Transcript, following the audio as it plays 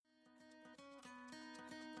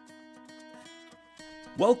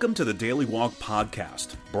Welcome to the Daily Walk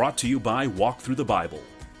Podcast, brought to you by Walk Through the Bible.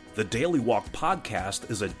 The Daily Walk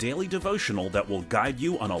Podcast is a daily devotional that will guide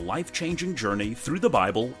you on a life-changing journey through the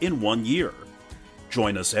Bible in 1 year.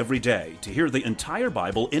 Join us every day to hear the entire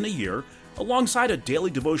Bible in a year, alongside a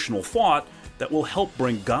daily devotional thought that will help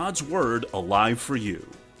bring God's Word alive for you.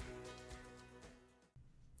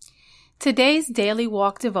 Today's Daily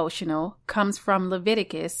Walk devotional comes from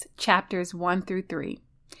Leviticus chapters 1 through 3.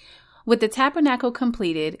 With the tabernacle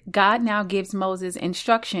completed, God now gives Moses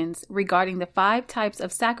instructions regarding the 5 types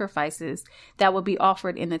of sacrifices that will be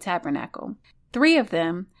offered in the tabernacle. 3 of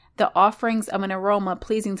them, the offerings of an aroma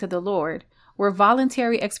pleasing to the Lord, were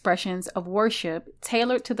voluntary expressions of worship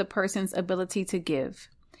tailored to the person's ability to give.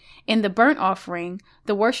 In the burnt offering,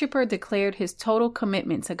 the worshiper declared his total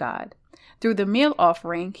commitment to God. Through the meal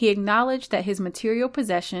offering, he acknowledged that his material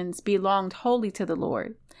possessions belonged wholly to the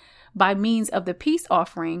Lord. By means of the peace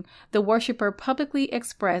offering, the worshiper publicly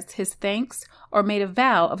expressed his thanks or made a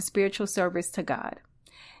vow of spiritual service to God.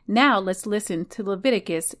 Now let's listen to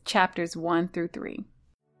Leviticus chapters 1 through 3.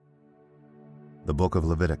 The Book of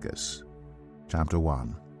Leviticus, chapter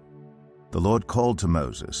 1. The Lord called to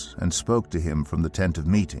Moses and spoke to him from the tent of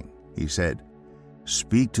meeting. He said,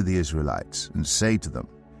 "Speak to the Israelites and say to them,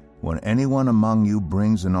 when anyone among you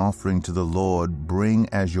brings an offering to the Lord, bring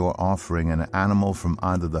as your offering an animal from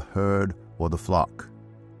either the herd or the flock.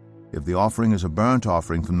 If the offering is a burnt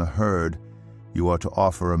offering from the herd, you are to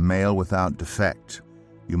offer a male without defect.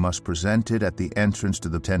 You must present it at the entrance to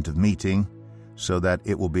the tent of meeting, so that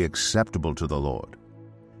it will be acceptable to the Lord.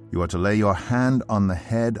 You are to lay your hand on the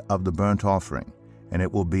head of the burnt offering, and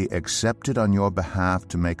it will be accepted on your behalf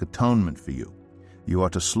to make atonement for you. You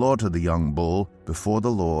are to slaughter the young bull before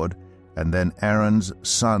the Lord, and then Aaron's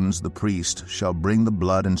sons, the priest, shall bring the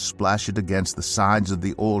blood and splash it against the sides of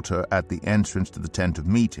the altar at the entrance to the tent of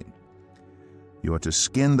meeting. You are to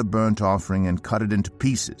skin the burnt offering and cut it into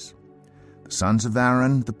pieces. The sons of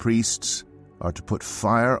Aaron, the priests, are to put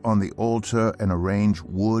fire on the altar and arrange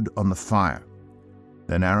wood on the fire.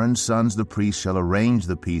 Then Aaron's sons, the priests, shall arrange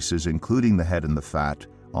the pieces, including the head and the fat,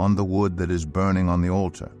 on the wood that is burning on the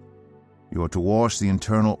altar. You are to wash the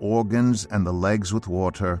internal organs and the legs with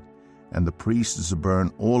water, and the priest is to burn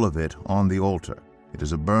all of it on the altar. It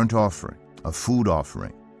is a burnt offering, a food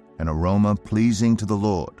offering, an aroma pleasing to the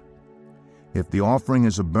Lord. If the offering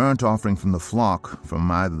is a burnt offering from the flock, from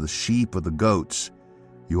either the sheep or the goats,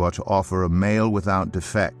 you are to offer a male without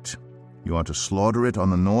defect. You are to slaughter it on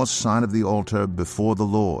the north side of the altar before the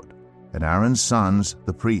Lord, and Aaron's sons,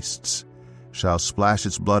 the priests, shall splash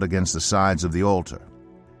its blood against the sides of the altar.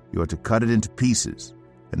 You are to cut it into pieces,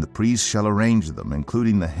 and the priest shall arrange them,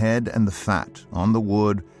 including the head and the fat, on the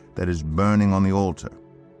wood that is burning on the altar.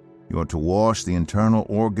 You are to wash the internal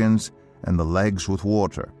organs and the legs with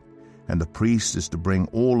water, and the priest is to bring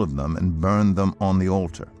all of them and burn them on the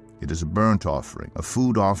altar. It is a burnt offering, a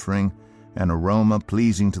food offering, an aroma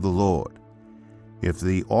pleasing to the Lord. If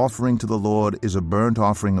the offering to the Lord is a burnt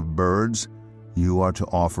offering of birds, you are to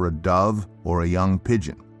offer a dove or a young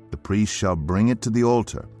pigeon. The priest shall bring it to the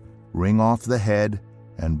altar, wring off the head,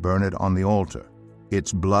 and burn it on the altar.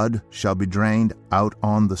 Its blood shall be drained out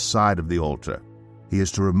on the side of the altar. He is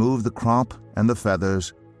to remove the crop and the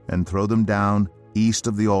feathers, and throw them down east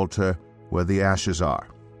of the altar where the ashes are.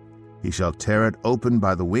 He shall tear it open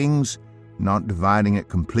by the wings, not dividing it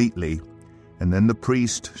completely, and then the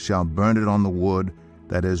priest shall burn it on the wood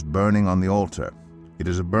that is burning on the altar. It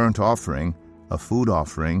is a burnt offering, a food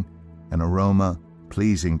offering, an aroma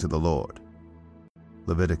pleasing to the Lord.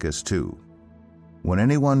 Leviticus 2. When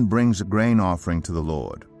anyone brings a grain offering to the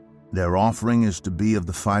Lord, their offering is to be of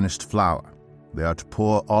the finest flour. They are to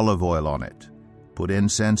pour olive oil on it, put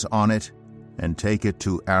incense on it, and take it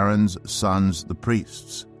to Aaron's sons, the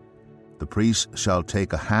priests. The priest shall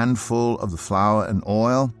take a handful of the flour and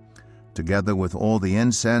oil, together with all the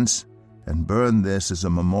incense, and burn this as a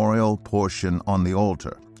memorial portion on the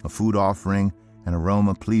altar, a food offering, an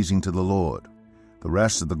aroma pleasing to the Lord. The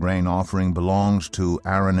rest of the grain offering belongs to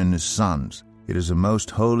Aaron and his sons. It is a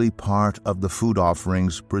most holy part of the food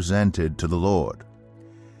offerings presented to the Lord.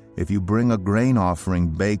 If you bring a grain offering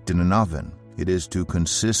baked in an oven, it is to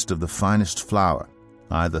consist of the finest flour,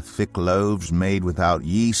 either thick loaves made without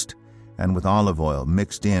yeast and with olive oil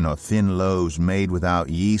mixed in, or thin loaves made without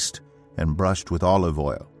yeast and brushed with olive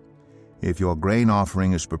oil. If your grain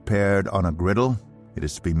offering is prepared on a griddle, it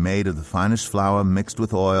is to be made of the finest flour mixed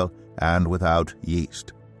with oil and without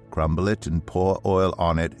yeast. Crumble it and pour oil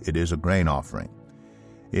on it. It is a grain offering.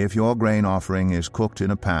 If your grain offering is cooked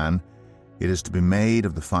in a pan, it is to be made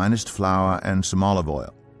of the finest flour and some olive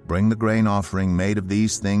oil. Bring the grain offering made of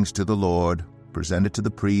these things to the Lord, present it to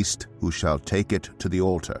the priest, who shall take it to the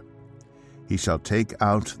altar. He shall take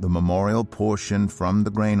out the memorial portion from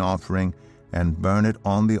the grain offering and burn it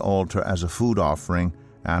on the altar as a food offering,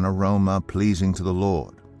 an aroma pleasing to the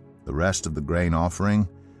Lord. The rest of the grain offering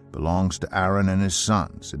belongs to Aaron and his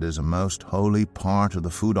sons. It is a most holy part of the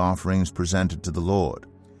food offerings presented to the Lord.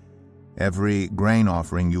 Every grain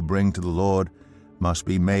offering you bring to the Lord must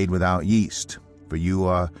be made without yeast, for you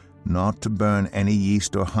are not to burn any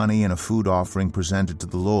yeast or honey in a food offering presented to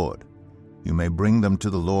the Lord. You may bring them to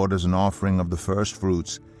the Lord as an offering of the first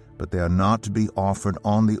fruits, but they are not to be offered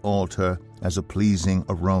on the altar as a pleasing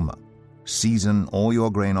aroma. Season all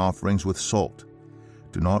your grain offerings with salt.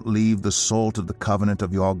 Do not leave the salt of the covenant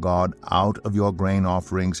of your God out of your grain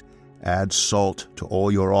offerings. Add salt to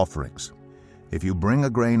all your offerings. If you bring a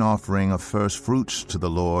grain offering of first fruits to the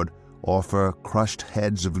Lord, offer crushed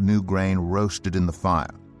heads of new grain roasted in the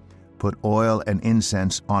fire. Put oil and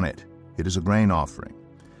incense on it. It is a grain offering.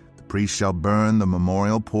 The priest shall burn the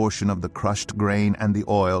memorial portion of the crushed grain and the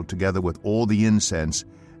oil together with all the incense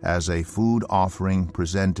as a food offering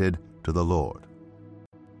presented to the Lord.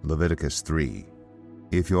 Leviticus 3.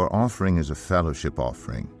 If your offering is a fellowship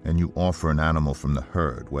offering, and you offer an animal from the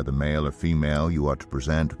herd, whether male or female, you are to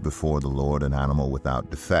present before the Lord an animal without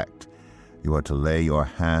defect. You are to lay your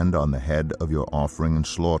hand on the head of your offering and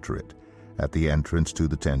slaughter it at the entrance to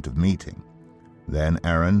the tent of meeting. Then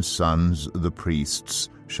Aaron's sons, the priests,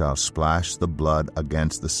 shall splash the blood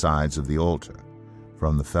against the sides of the altar.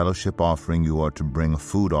 From the fellowship offering you are to bring a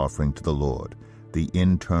food offering to the Lord, the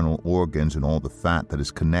internal organs and all the fat that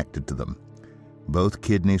is connected to them, both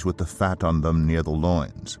kidneys with the fat on them near the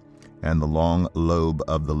loins, and the long lobe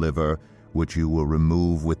of the liver, which you will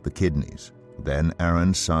remove with the kidneys. Then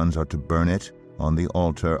Aaron's sons are to burn it on the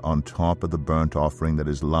altar on top of the burnt offering that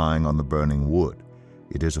is lying on the burning wood.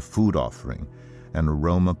 It is a food offering, an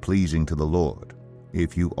aroma pleasing to the Lord.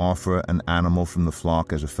 If you offer an animal from the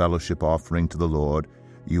flock as a fellowship offering to the Lord,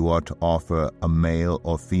 you are to offer a male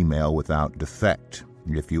or female without defect.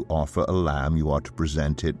 If you offer a lamb, you are to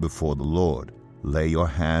present it before the Lord. Lay your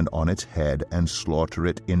hand on its head and slaughter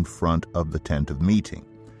it in front of the tent of meeting.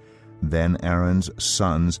 Then Aaron's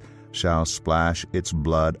sons shall splash its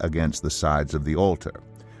blood against the sides of the altar.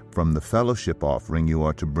 From the fellowship offering you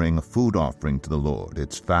are to bring a food offering to the Lord,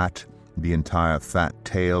 its fat, the entire fat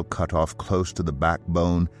tail cut off close to the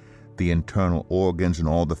backbone, the internal organs and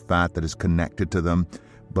all the fat that is connected to them,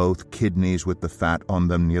 both kidneys with the fat on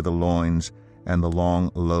them near the loins, and the long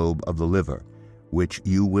lobe of the liver, which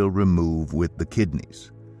you will remove with the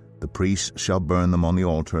kidneys. The priest shall burn them on the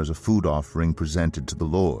altar as a food offering presented to the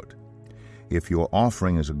Lord. If your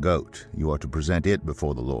offering is a goat, you are to present it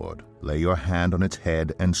before the Lord. Lay your hand on its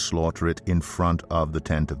head and slaughter it in front of the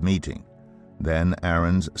tent of meeting. Then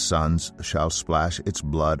Aaron's sons shall splash its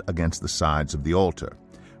blood against the sides of the altar.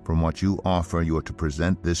 From what you offer, you are to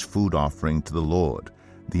present this food offering to the Lord,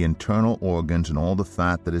 the internal organs and all the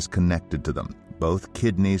fat that is connected to them, both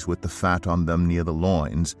kidneys with the fat on them near the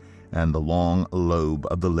loins, and the long lobe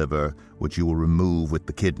of the liver, which you will remove with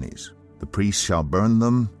the kidneys. The priest shall burn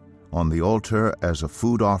them on the altar as a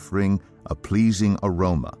food offering, a pleasing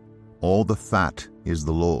aroma. All the fat is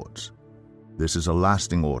the Lord's. This is a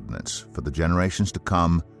lasting ordinance for the generations to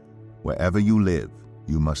come. Wherever you live,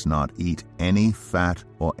 you must not eat any fat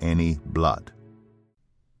or any blood.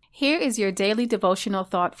 Here is your daily devotional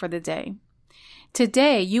thought for the day.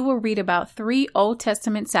 Today, you will read about 3 Old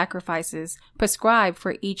Testament sacrifices prescribed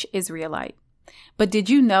for each Israelite. But did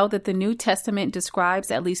you know that the New Testament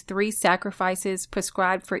describes at least 3 sacrifices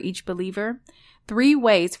prescribed for each believer? 3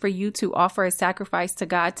 ways for you to offer a sacrifice to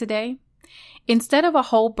God today. Instead of a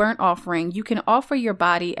whole burnt offering, you can offer your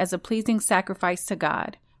body as a pleasing sacrifice to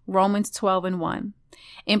God. Romans 12:1.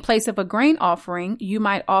 In place of a grain offering, you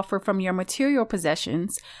might offer from your material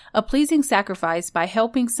possessions a pleasing sacrifice by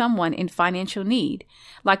helping someone in financial need,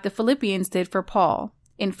 like the Philippians did for Paul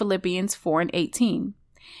in Philippians 4:18.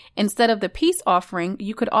 Instead of the peace offering,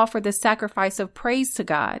 you could offer the sacrifice of praise to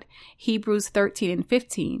God, Hebrews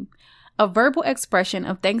 13:15, a verbal expression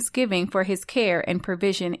of thanksgiving for His care and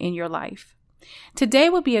provision in your life. Today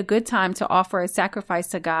would be a good time to offer a sacrifice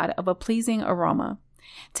to God of a pleasing aroma.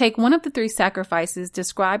 Take one of the 3 sacrifices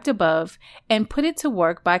described above and put it to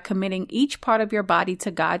work by committing each part of your body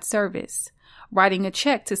to God's service, writing a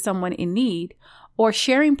check to someone in need, or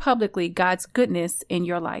sharing publicly God's goodness in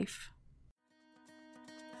your life.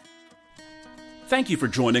 Thank you for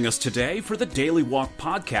joining us today for the Daily Walk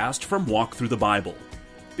podcast from Walk Through the Bible.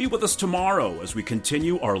 Be with us tomorrow as we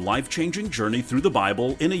continue our life-changing journey through the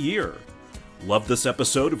Bible in a year. Love this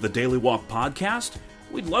episode of the Daily Walk podcast?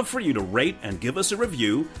 We'd love for you to rate and give us a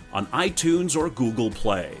review on iTunes or Google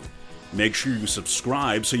Play. Make sure you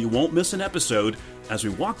subscribe so you won't miss an episode as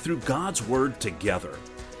we walk through God's Word together.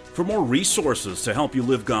 For more resources to help you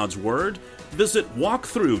live God's Word, visit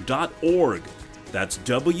walkthrough.org. That's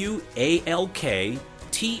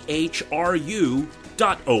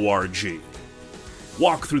WALKTHRU.org.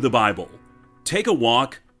 Walk through the Bible. Take a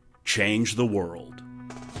walk, change the world.